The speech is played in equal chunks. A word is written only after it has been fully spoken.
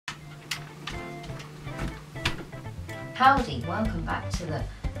Howdy, welcome back to the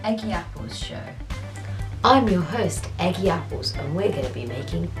Eggy Apples show. I'm your host, Eggy Apples, and we're going to be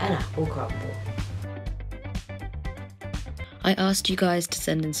making an apple crumble. I asked you guys to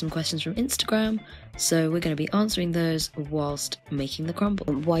send in some questions from Instagram, so we're going to be answering those whilst making the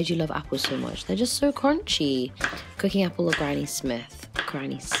crumble. Why do you love apples so much? They're just so crunchy. Cooking apple or Granny Smith?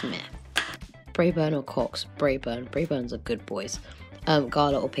 Granny Smith. Braeburn or Cox? Braeburn. Braeburn's are good boys.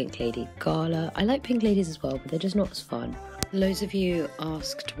 Gala or Pink Lady? Gala. I like Pink Ladies as well, but they're just not as fun. Loads of you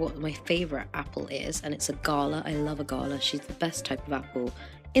asked what my favourite apple is, and it's a Gala. I love a Gala. She's the best type of apple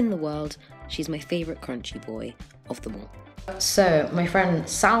in the world. She's my favourite crunchy boy of them all. So, my friend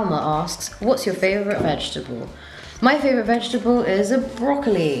Salma asks, what's your favourite vegetable? My favourite vegetable is a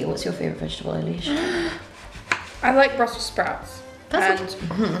broccoli. What's your favourite vegetable, Eilish? I like Brussels sprouts.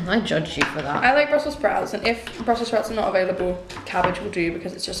 I judge you for that. I like Brussels sprouts, and if Brussels sprouts are not available, cabbage will do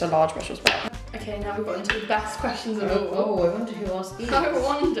because it's just a large Brussels sprout. Okay, now we've got into the best questions of all. Oh, I wonder who asked these. I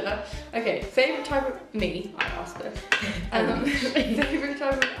wonder. Okay, favourite type of... Me, I asked it. Favourite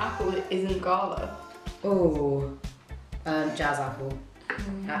type of apple that isn't Gala? Oh, Jazz Apple.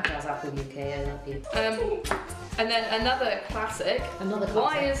 At Jazz Apple UK, I love you. And then another classic.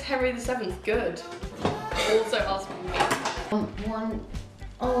 Why is Henry VII good? Also asking me.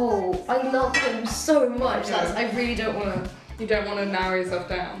 Oh, I love him so much. I really don't want to. You don't want to narrow yourself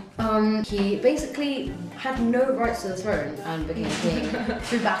down. He basically had no rights to the throne and became king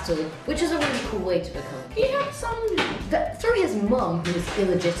through battle, which is a really cool way to become king. He had some... Through his mum, who was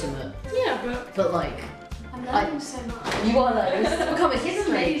illegitimate. Yeah, but like... I'm learning so much. You are learning. This has become a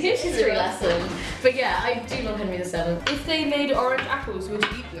history lesson. But yeah, I do love Henry VII. If they made orange apples, would you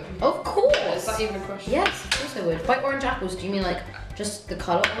eat them? Of course! Is that even a question? Yes, of course I would. By orange apples, do you mean like just the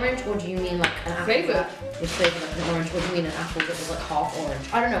colour orange, or do you mean like an apple flavour? That was flavoured like an orange, or do you mean an apple that was like half orange?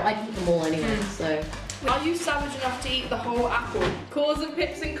 I don't know, I'd eat them all anyway, so... Are you savage enough to eat the whole apple? Cores and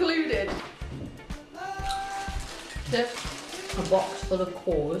pips included? A box full of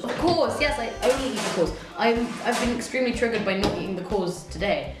cores. Of course, yes, I only eat the cores. I've been extremely triggered by not eating the cores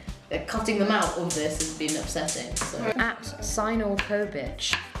today. Cutting them out of this has been upsetting. So. At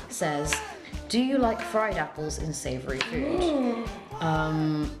SINEAD says, do you like fried apples in savoury food?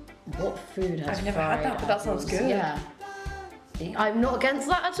 What food has I've never fried had that, but that sounds apples? good. Yeah. I'm not against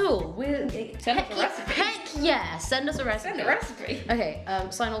that at all. Send us a recipe. Heck yeah, send us a recipe. Send a recipe. Okay,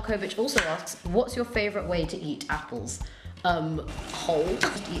 SINEAD also asks, what's your favourite way to eat apples? Whole,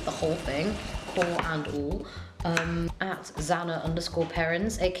 just eat the whole thing, core and all. At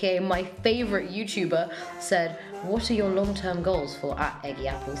Xana_Perrins, aka my favourite YouTuber, said, what are your long-term goals for at Eggy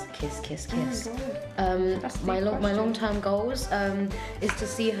Apples? Kiss, kiss, kiss. My long-term goals is to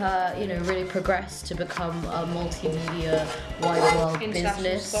see her, you know, really progress to become a multimedia, wide world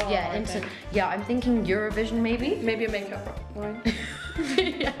business. Star, Yeah, I'm thinking Eurovision maybe. Maybe a makeup line.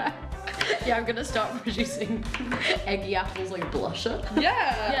 Yeah, I'm gonna start producing Eggy Apples like blusher.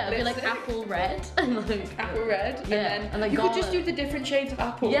 Yeah, it'd be like apple red and like apple red. Yeah, and then you could just do the different shades of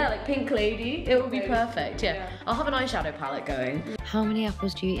apple. Yeah, like Pink Lady. It would be perfect. Yeah, I'll have an eyeshadow palette going. How many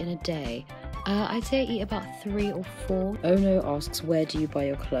apples do you eat in a day? I'd say I eat about 3 or 4. Ono asks, where do you buy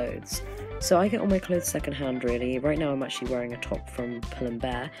your clothes? So I get all my clothes secondhand really. Right now I'm actually wearing a top from Pull &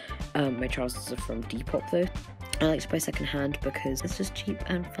 Bear. My trousers are from Depop though. I like to buy secondhand because it's just cheap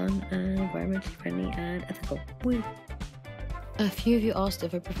and fun and environmentally friendly and ethical. Woo! A few of you asked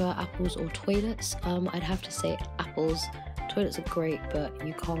if I prefer apples or toilets. I'd have to say apples. Toilets are great, but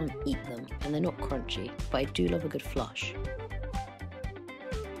you can't eat them and they're not crunchy. But I do love a good flush.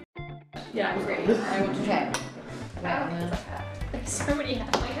 Yeah, I'm ready. I want to try. There's so many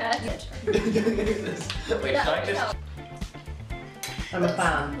hairs on my head. Wait, should I just... I'm a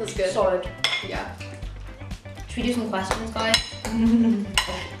fan. That's good. Solid. Yeah. Should we do some questions, guys?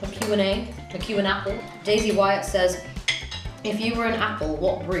 A Q&A, a Q&Apple. Daisy Wyatt says, if you were an apple,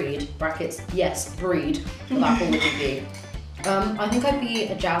 what breed, brackets, yes, breed of apple would you be? I think I'd be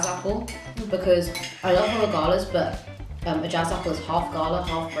a jazz apple because I love all the galas, but a jazz apple is half Gala,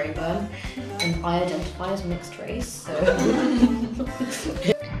 half Braeburn, and I identify as mixed race, so...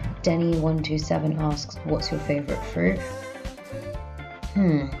 Denny127 asks, what's your favourite fruit?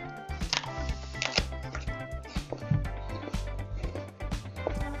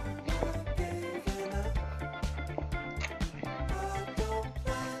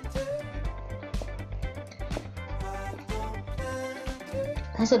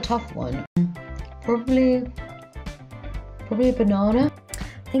 That's a tough one. Probably a banana.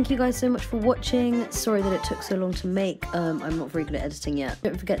 Thank you guys so much for watching. Sorry that it took so long to make. I'm not very good at editing yet.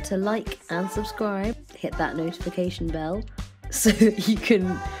 Don't forget to like and subscribe. Hit that notification bell so you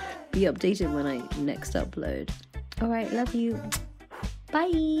can be updated when I next upload. Alright, love you.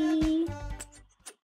 Bye.